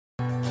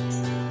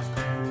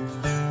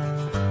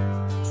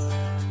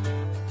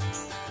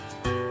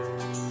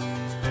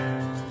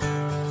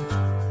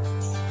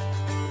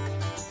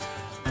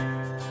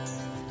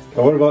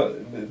What about,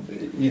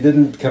 you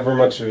didn't cover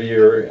much of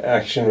your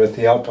action with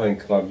the Alpine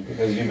Club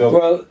because you built...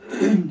 Well,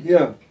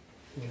 yeah.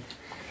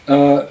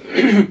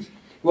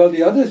 Well,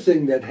 the other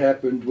thing that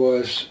happened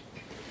was,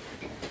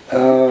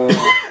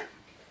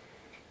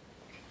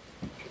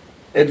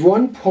 at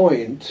one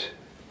point,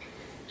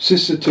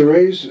 Sister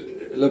Therese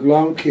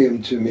LeBlanc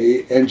came to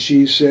me and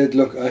she said,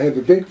 look, I have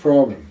a big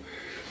problem.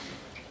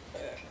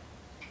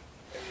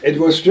 It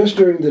was just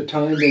during the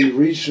time when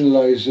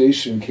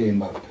regionalisation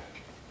came up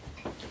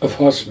of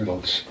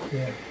hospitals.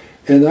 Yeah.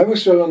 And I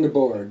was still on the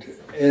board.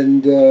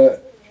 And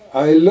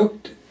I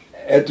looked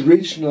at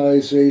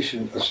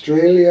regionalisation,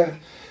 Australia,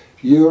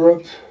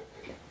 Europe,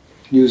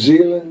 New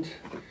Zealand,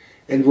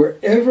 and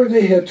wherever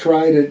they had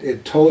tried it,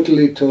 it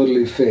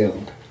totally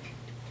failed.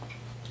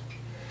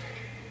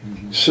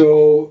 Mm-hmm.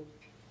 So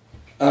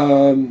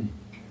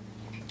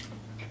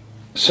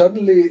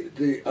suddenly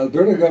the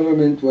Alberta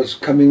government was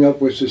coming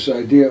up with this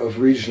idea of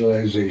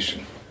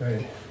regionalisation.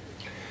 Right.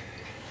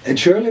 And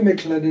Shirley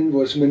McLennan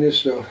was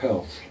Minister of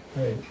Health.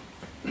 Right.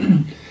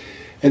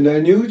 And I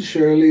knew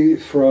Shirley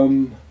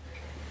from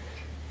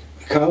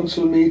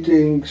council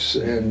meetings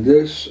and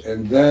this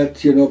and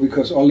that, you know,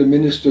 because all the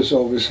ministers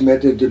always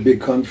met at the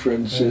big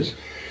conferences.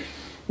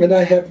 Right. And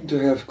I happened to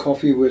have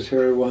coffee with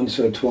her once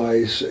or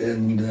twice,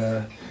 and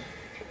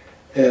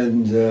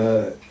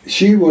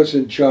she was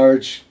in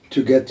charge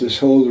to get this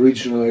whole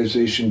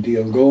regionalisation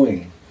deal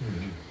going.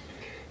 Mm-hmm.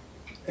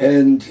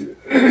 And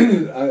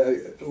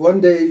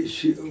one day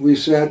we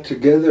sat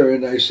together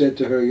and I said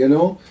to her, you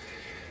know,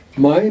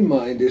 my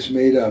mind is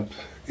made up.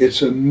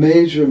 It's a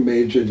major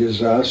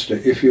disaster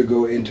if you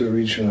go into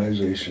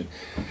regionalisation.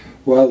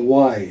 Well,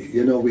 why?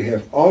 You know, we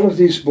have all of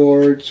these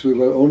boards, we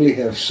will only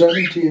have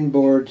 17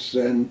 boards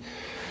then,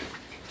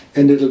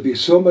 and it'll be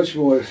so much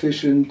more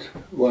efficient.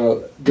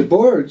 Well, the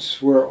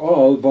boards were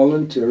all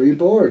voluntary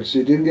boards.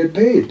 They didn't get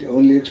paid,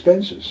 only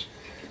expenses.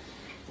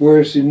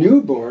 Whereas the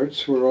new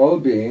boards were all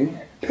being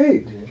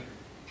paid. Yeah.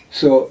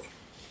 So,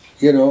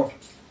 you know,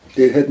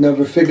 they had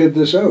never figured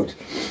this out.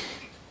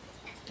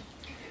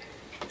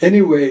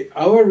 Anyway,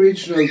 our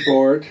regional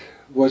board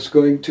was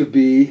going to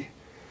be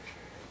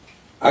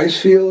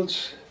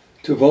Icefields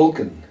to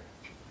Vulcan,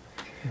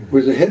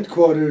 with the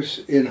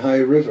headquarters in High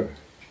River.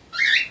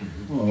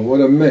 Oh,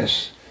 what a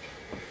mess.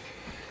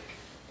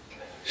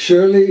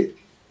 Shirley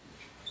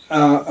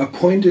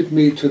appointed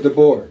me to the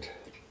board.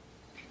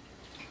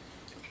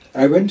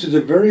 I went to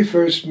the very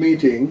first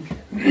meeting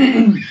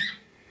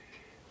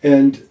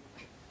and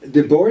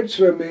the boards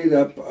were made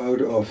up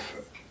out of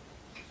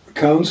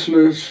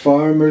councillors,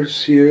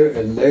 farmers here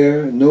and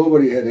there.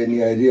 Nobody had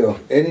any idea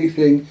of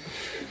anything.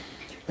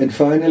 And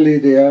finally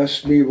they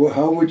asked me, well,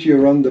 how would you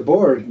run the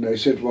board? And I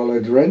said, well,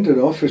 I'd rent an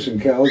office in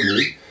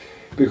Calgary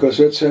because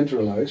that's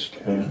centralized.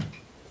 Yeah.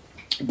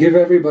 Give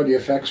everybody a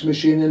fax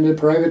machine and a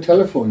private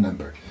telephone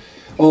number.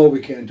 Oh, we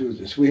can't do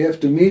this. We have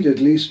to meet at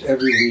least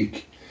every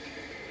week.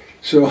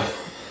 So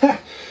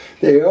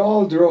they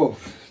all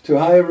drove to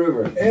High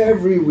River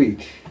every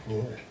week.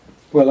 Yeah.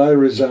 Well, I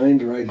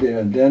resigned right there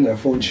and then. I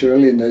phoned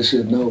Shirley and I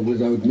said, no,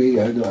 without me,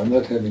 I'm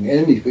not having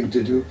anything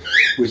to do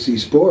with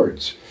these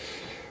boards.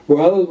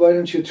 Well, why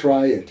don't you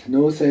try it?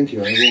 No, thank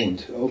you, I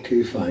won't.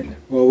 Okay, fine.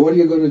 Well, what are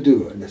you going to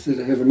do? And I said,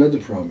 I have another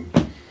problem.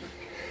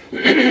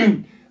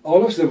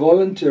 All of the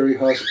voluntary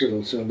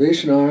hospitals,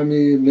 Salvation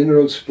Army,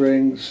 Mineral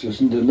Springs,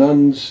 the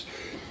nuns,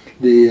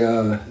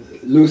 the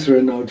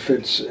Lutheran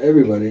outfits,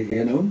 everybody,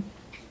 you know,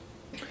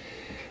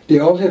 they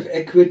all have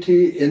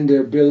equity in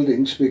their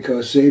buildings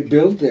because they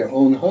built their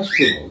own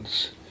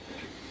hospitals.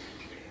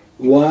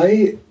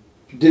 Why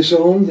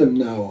disown them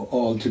now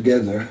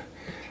altogether?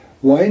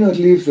 Why not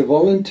leave the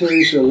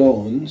voluntaries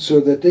alone so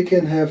that they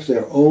can have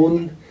their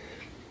own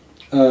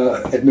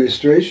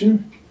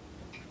administration?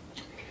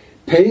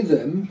 Pay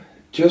them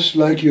just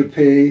like you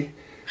pay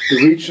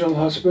the regional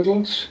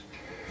hospitals,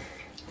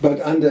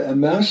 but under a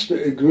master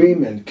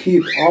agreement,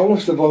 keep all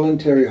of the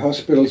voluntary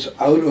hospitals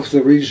out of the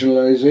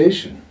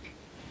regionalisation.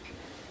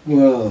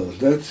 Well,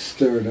 that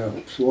stirred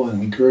up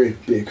one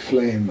great big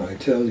flame, I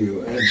tell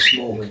you, and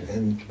smoke,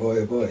 and boy,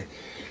 oh boy.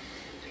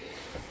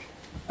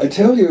 I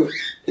tell you,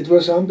 it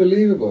was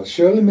unbelievable.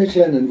 Shirley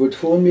McLennan would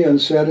phone me on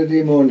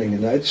Saturday morning,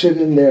 and I'd sit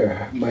in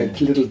there, my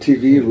little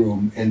TV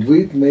room, and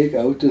we'd make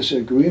out this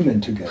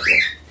agreement together.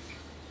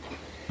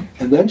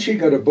 And then she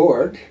got a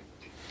board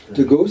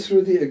to go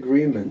through the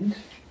agreement,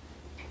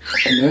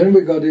 and then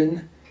we got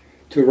in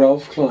to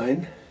Ralph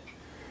Klein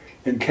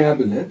and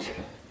Cabinet,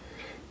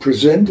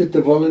 presented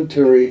the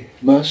voluntary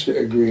master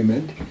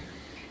agreement.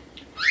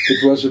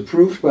 It was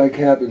approved by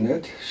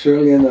Cabinet.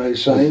 Shirley and I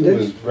signed it.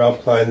 Was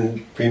Ralph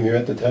Klein Premier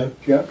at the time?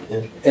 Yeah.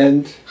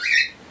 And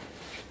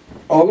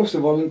all of the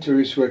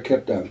voluntaries were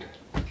kept out.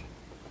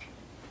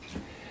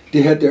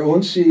 They had their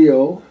own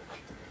CEO.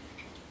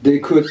 They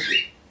could,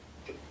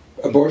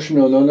 abortion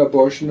or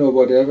non-abortion or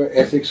whatever,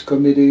 ethics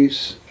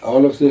committees,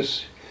 all of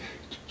this,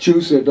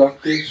 choose their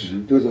doctors,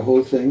 do the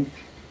whole thing.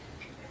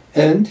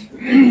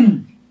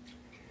 And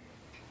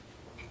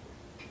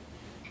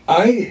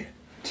I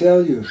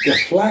tell you, the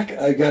flack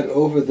I got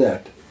over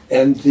that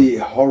and the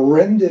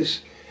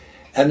horrendous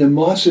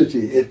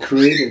animosity it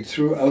created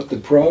throughout the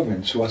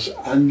province was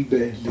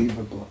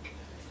unbelievable.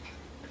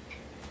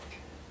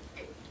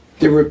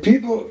 There were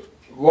people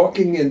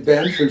walking in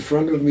Banff in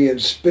front of me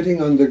and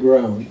spitting on the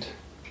ground,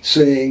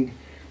 saying,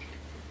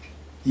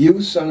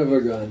 "You son of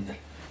a gun,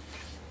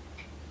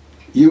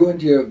 you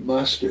and your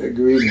master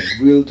agreement,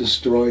 we'll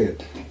destroy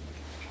it."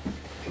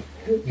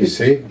 You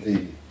saved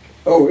the...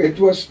 Oh, it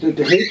was, the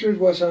hatred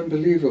was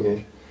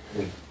unbelievable.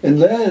 Yeah. And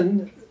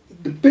then,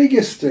 the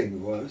biggest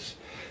thing was,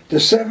 the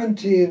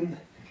 17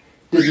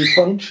 didn't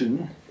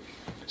function,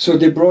 so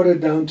they brought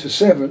it down to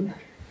 7.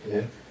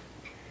 Yeah.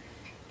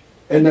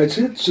 And I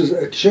said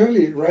to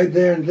Shirley right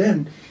there and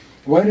then,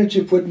 why don't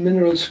you put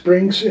Mineral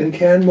Springs and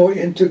Canmore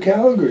into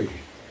Calgary?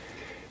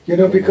 You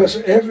know, because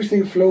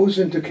everything flows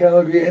into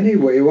Calgary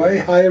anyway. Why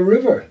high a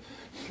river?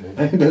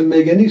 It doesn't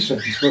make any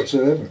sense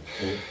whatsoever.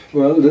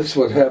 Well, that's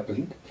what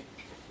happened.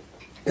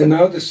 And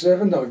now the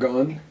 7 are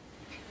gone,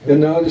 and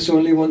now there's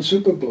only one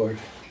superboard.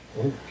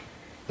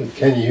 With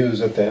Ken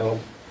Hughes at the helm.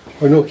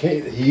 Oh no,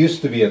 Ken, he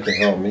used to be at the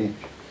helm.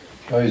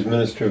 Now he's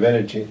Minister of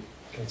Energy.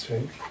 That's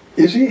right.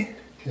 Is he?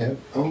 Yeah.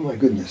 Oh my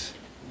goodness.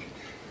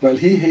 Well,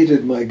 he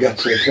hated my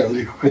guts, I tell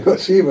you,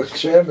 because he was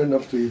chairman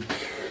of the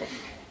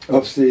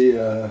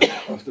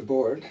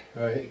board,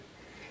 Right.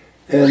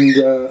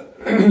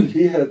 and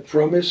he had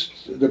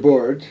promised the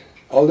board,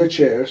 all the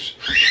chairs,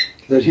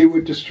 that he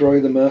would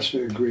destroy the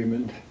master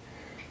agreement.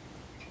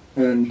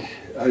 And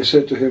I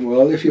said to him,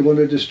 well, if you want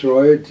to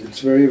destroy it,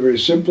 it's very, very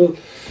simple.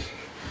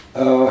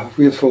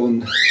 We'll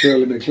phone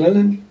Shirley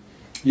McLennan,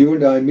 you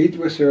and I meet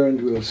with her,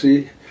 and we'll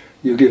see.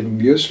 You give him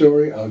your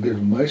story, I'll give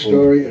him my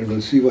story, and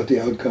we'll see what the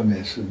outcome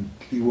is. And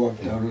he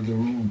walked out of the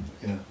room.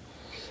 Yeah.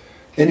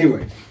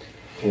 Anyway,